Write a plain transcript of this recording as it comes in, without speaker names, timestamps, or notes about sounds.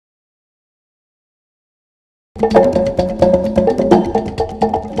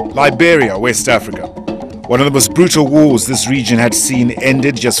Liberia, West Africa. One of the most brutal wars this region had seen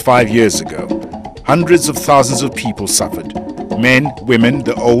ended just 5 years ago. Hundreds of thousands of people suffered. Men, women,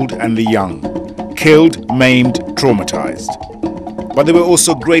 the old and the young. Killed, maimed, traumatized. But there were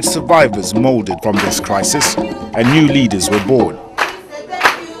also great survivors molded from this crisis, and new leaders were born.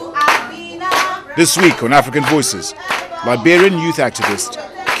 This week on African Voices, Liberian youth activist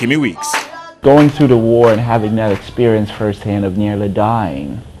Kimmie Weeks. Going through the war and having that experience firsthand of nearly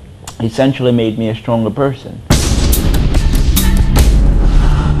dying essentially made me a stronger person.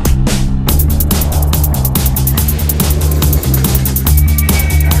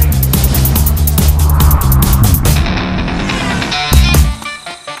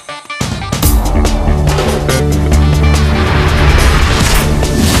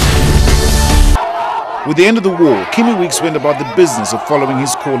 With the end of the war, Kimmie Weeks went about the business of following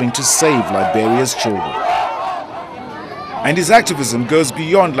his calling to save Liberia's children. And his activism goes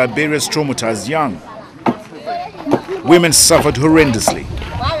beyond Liberia's traumatized young. Women suffered horrendously.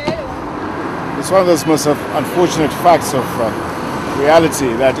 It's one of those most unfortunate facts of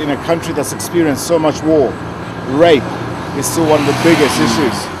reality that in a country that's experienced so much war, rape is still one of the biggest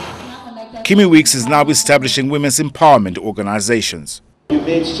issues. Kimmie Weeks is now establishing women's empowerment organizations. You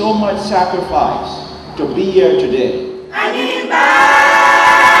made so much sacrifice to be here today.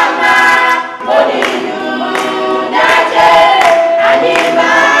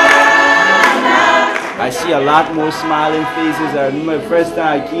 I see a lot more smiling faces. I remember the first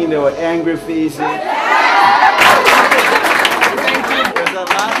time I came, there were angry faces.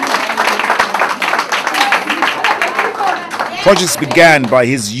 Projects began by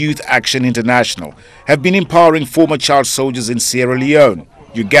his Youth Action International have been empowering former child soldiers in Sierra Leone,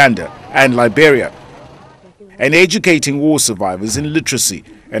 Uganda and Liberia, and educating war survivors in literacy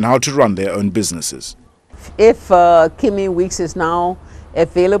and how to run their own businesses. If Kimmie Weeks is now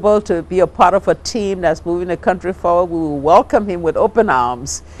available to be a part of a team that's moving the country forward, we will welcome him with open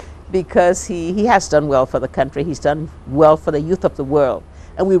arms, because he has done well for the country. He's done well for the youth of the world,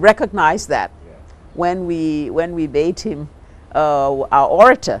 and we recognize that when we made him our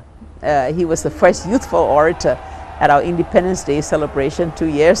orator. He was the first youthful orator at our Independence Day celebration 2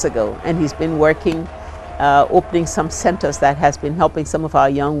 years ago, and he's been working opening some centers that has been helping some of our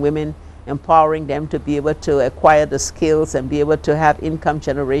young women, empowering them to be able to acquire the skills and be able to have income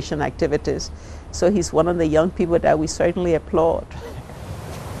generation activities. So he's one of the young people that we certainly applaud.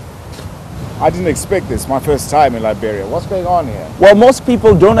 I didn't expect this, my first time in Liberia. What's going on here? Well, most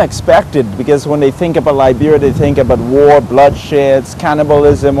people don't expect it, because when they think about Liberia, they think about war, bloodshed,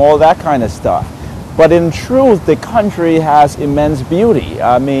 cannibalism, all that kind of stuff. But in truth, the country has immense beauty.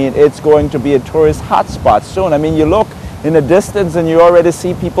 I mean, it's going to be a tourist hotspot soon. I mean, you look in the distance and you already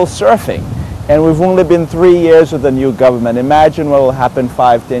see people surfing. And we've only been 3 years with the new government. Imagine what will happen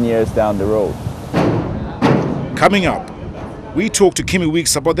 5–10 years down the road. Coming up, we talk to Kimmie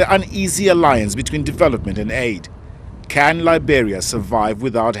Weeks about the uneasy alliance between development and aid. Can Liberia survive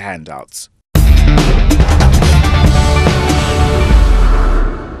without handouts?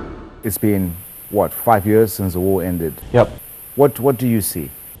 It's been, what, 5 years since the war ended? Yep. What do you see?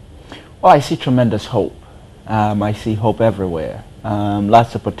 Well, I see tremendous hope. I see hope everywhere.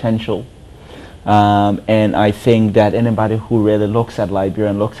 Lots of potential. And I think that anybody who really looks at Liberia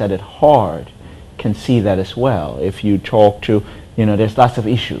and looks at it hard can see that as well. If you talk to, there's lots of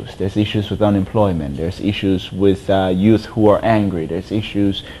issues. There's issues with unemployment. There's issues with youth who are angry. There's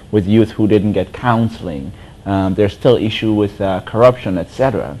issues with youth who didn't get counseling. There's still issue with corruption,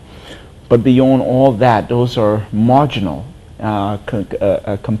 etc. But beyond all that, those are marginal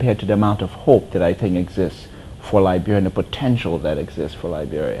compared to the amount of hope that I think exists for Liberia and the potential that exists for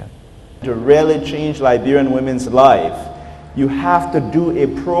Liberia. To really change Liberian women's life, you have to do a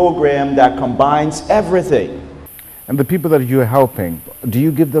program that combines everything. And the people that you're helping, do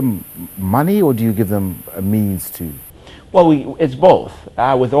you give them money or do you give them a means to? Well, it's both.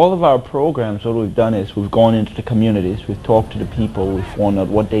 With all of our programs, what we've done is we've gone into the communities, we've talked to the people, we've found out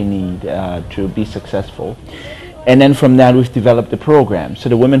what they need to be successful. And then from that, we've developed the program. So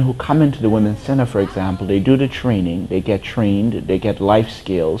the women who come into the Women's Center, for example, they do the training, they get trained, they get life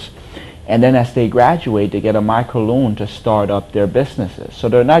skills, and then as they graduate, they get a microloan to start up their businesses. So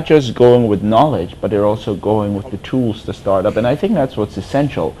they're not just going with knowledge, but they're also going with the tools to start up, and I think that's what's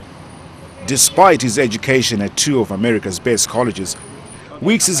essential. Despite his education at 2 of America's best colleges,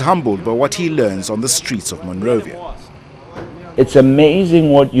 Weeks is humbled by what he learns on the streets of Monrovia. It's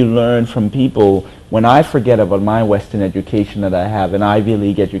amazing what you learn from people. When I forget about my Western education that I have, an Ivy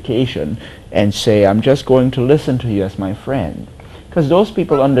League education, and say, I'm just going to listen to you as my friend, Because those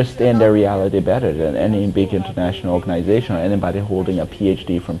people understand their reality better than any big international organization or anybody holding a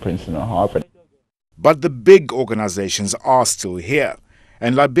PhD from Princeton or Harvard. But the big organizations are still here,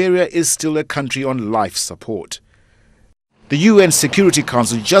 and Liberia is still a country on life support. The UN Security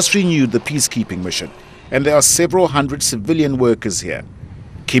Council just renewed the peacekeeping mission, and there are several hundred civilian workers here.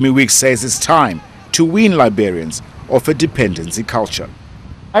 Kimmie Weeks says it's time to wean Liberians of a dependency culture.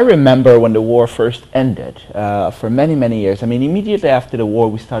 I remember when the war first ended, for many, many years. I mean, immediately after the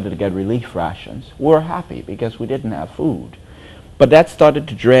war, we started to get relief rations. We were happy because we didn't have food. But that started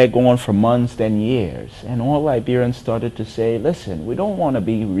to drag on for months, then years. And all Liberians started to say, listen, we don't want to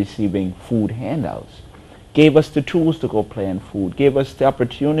be receiving food handouts. Gave us the tools to go plant food, gave us the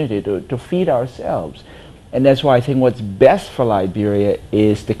opportunity to feed ourselves. And that's why I think what's best for Liberia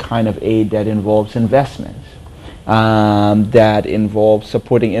is the kind of aid that involves investments. That involves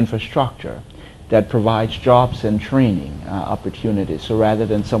supporting infrastructure, that provides jobs and training opportunities. So rather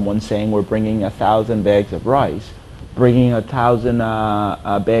than someone saying we're bringing 1,000 bags of rice, bringing 1,000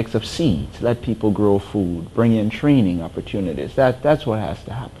 bags of seeds, let people grow food, bring in training opportunities. That's what has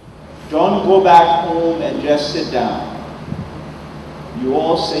to happen. Don't go back home and just sit down. You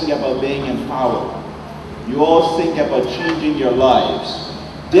all sing about being empowered. You all think about changing your lives.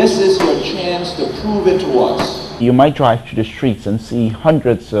 This is your chance to prove it to us. You might drive through the streets and see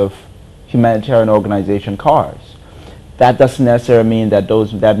hundreds of humanitarian organization cars. That doesn't necessarily mean that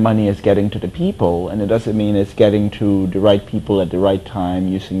that money is getting to the people, and it doesn't mean it's getting to the right people at the right time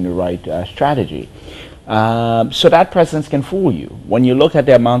using the right strategy. So that presence can fool you. When you look at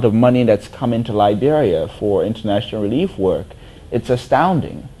the amount of money that's come into Liberia for international relief work, it's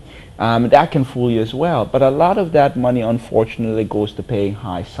astounding. That can fool you as well, but a lot of that money unfortunately goes to paying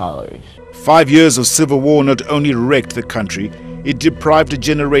high salaries. 5 years of civil war not only wrecked the country, it deprived a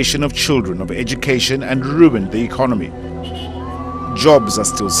generation of children of education and ruined the economy. Jobs are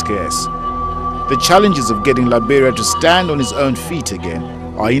still scarce. The challenges of getting Liberia to stand on its own feet again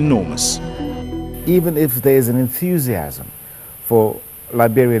are enormous. Even if there is an enthusiasm for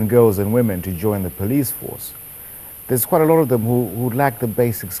Liberian girls and women to join the police force, there's quite a lot of them who lack the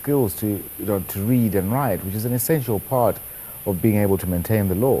basic skills to read and write, which is an essential part of being able to maintain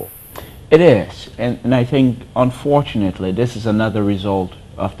the law. It is, and I think, unfortunately, this is another result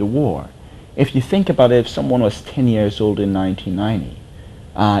of the war. If you think about it, if someone was 10 years old in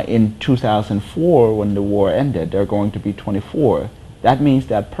 1990, in 2004, when the war ended, they're going to be 24. That means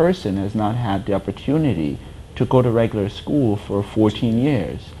that person has not had the opportunity to go to regular school for 14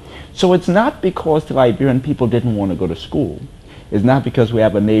 years. So it's not because the Liberian people didn't want to go to school. It's not because we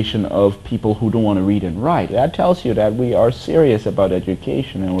have a nation of people who don't want to read and write. That tells you that we are serious about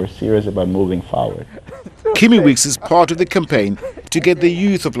education and we're serious about moving forward. Kimmie Weeks is part of the campaign to get the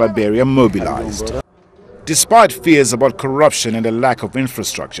youth of Liberia mobilized. Despite fears about corruption and a lack of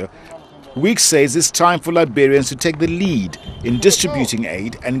infrastructure, Weeks says it's time for Liberians to take the lead in distributing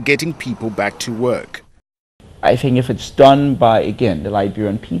aid and getting people back to work. I think if it's done by, again, the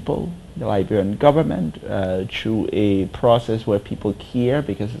Liberian people, the Liberian government, through a process where people care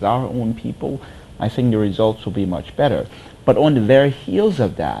because it's our own people, I think the results will be much better. But on the very heels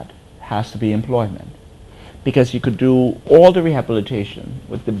of that has to be employment. Because you could do all the rehabilitation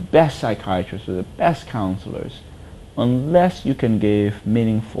with the best psychiatrists, with the best counselors, unless you can give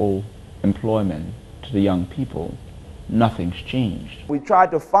meaningful employment to the young people, nothing's changed. We tried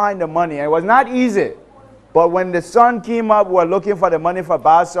to find the money, and it was not easy. But when the sun came up, we're looking for the money for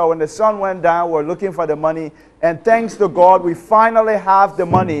Bassa. When the sun went down, we're looking for the money. And thanks to God, we finally have the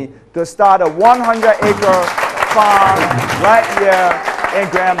money to start a 100-acre farm right here in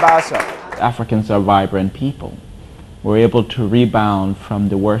Grand Bassa. Africans are vibrant people. We're able to rebound from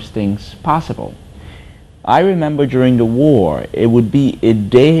the worst things possible. I remember during the war, it would be a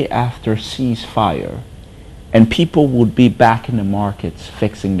day after ceasefire, and people would be back in the markets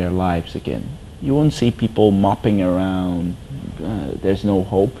fixing their lives again. You won't see people mopping around, there's no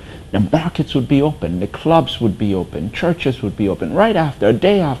hope. The markets would be open, the clubs would be open, churches would be open right after, a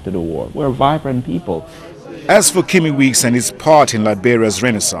day after the war. We're vibrant people. As for Kimmie Weeks and his part in Liberia's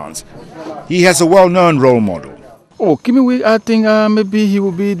renaissance, he has a well-known role model. Oh, Kimmie Weeks, I think maybe he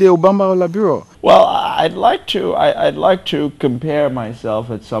will be the Obama of Liberia. Well, I'd like to compare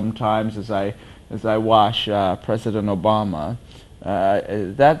myself at some times as I watch President Obama.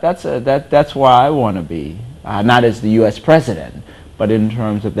 That's where I want to be, not as the U.S. president, but in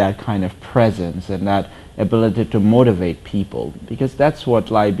terms of that kind of presence and that ability to motivate people, because that's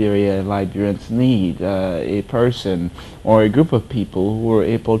what Liberians need, a person or a group of people who are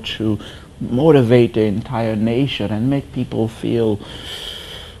able to motivate the entire nation and make people feel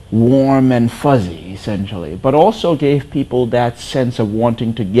warm and fuzzy, essentially, but also gave people that sense of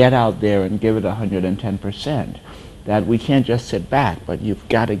wanting to get out there and give it 110%, that we can't just sit back, but you've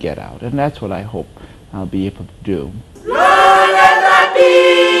got to get out. And that's what I hope I'll be able to do.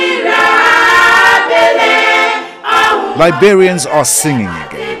 Liberians are singing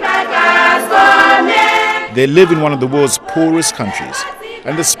again. They live in one of the world's poorest countries,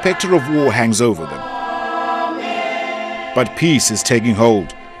 and the specter of war hangs over them. But peace is taking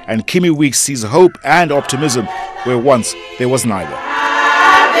hold, and Kimmie Weeks sees hope and optimism where once there was neither.